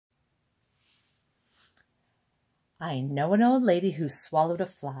I know an old lady who swallowed a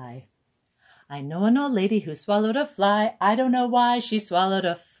fly. I know an old lady who swallowed a fly. I don't know why she swallowed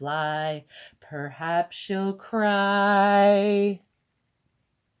a fly. Perhaps she'll cry.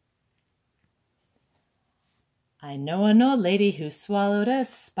 I know an old lady who swallowed a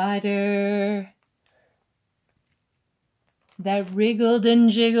spider that wriggled and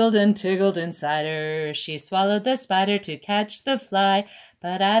jiggled and tiggled inside her. She swallowed the spider to catch the fly,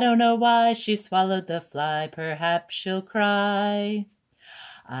 but I don't know why she swallowed the fly. Perhaps she'll cry.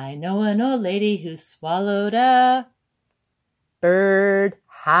 I know an old lady who swallowed a bird.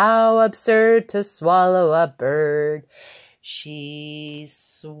 How absurd to swallow a bird. She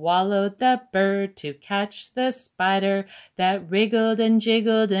swallowed the bird to catch the spider that wriggled and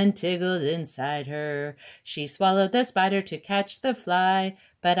jiggled and tiggled inside her. She swallowed the spider to catch the fly,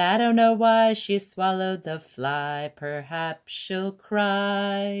 but I don't know why she swallowed the fly. Perhaps she'll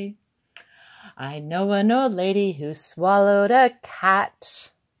cry. I know an old lady who swallowed a cat.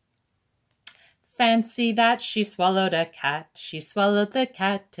 Fancy that, she swallowed a cat. She swallowed the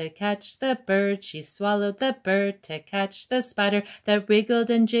cat to catch the bird. She swallowed the bird to catch the spider that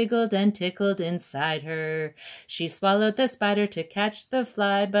wriggled and jiggled and tickled inside her. She swallowed the spider to catch the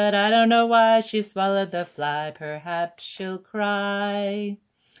fly, but I don't know why she swallowed the fly. Perhaps she'll cry.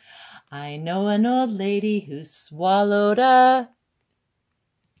 I know an old lady who swallowed a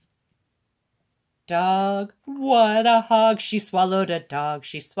dog. What a hog! She swallowed a dog.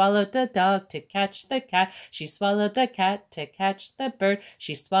 She swallowed the dog to catch the cat. She swallowed the cat to catch the bird.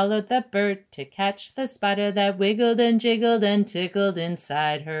 She swallowed the bird to catch the spider that wiggled and jiggled and tickled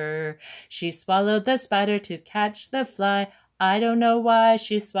inside her. She swallowed the spider to catch the fly. I don't know why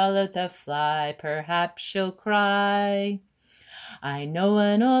she swallowed the fly. Perhaps she'll cry. I know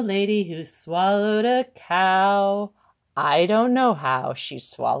an old lady who swallowed a cow. I don't know how she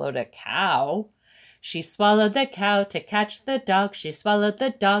swallowed a cow. She swallowed the cow to catch the dog. She swallowed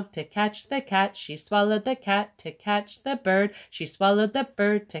the dog to catch the cat. She swallowed the cat to catch the bird. She swallowed the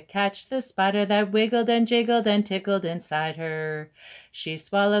bird to catch the spider that wiggled and jiggled and tickled inside her. She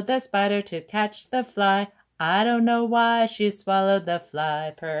swallowed the spider to catch the fly. I don't know why she swallowed the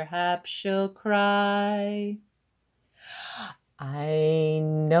fly. Perhaps she'll cry. I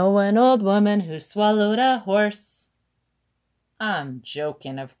know an old woman who swallowed a horse. I'm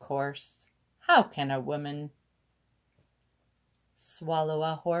joking, of course. How can a woman swallow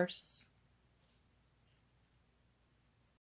a horse?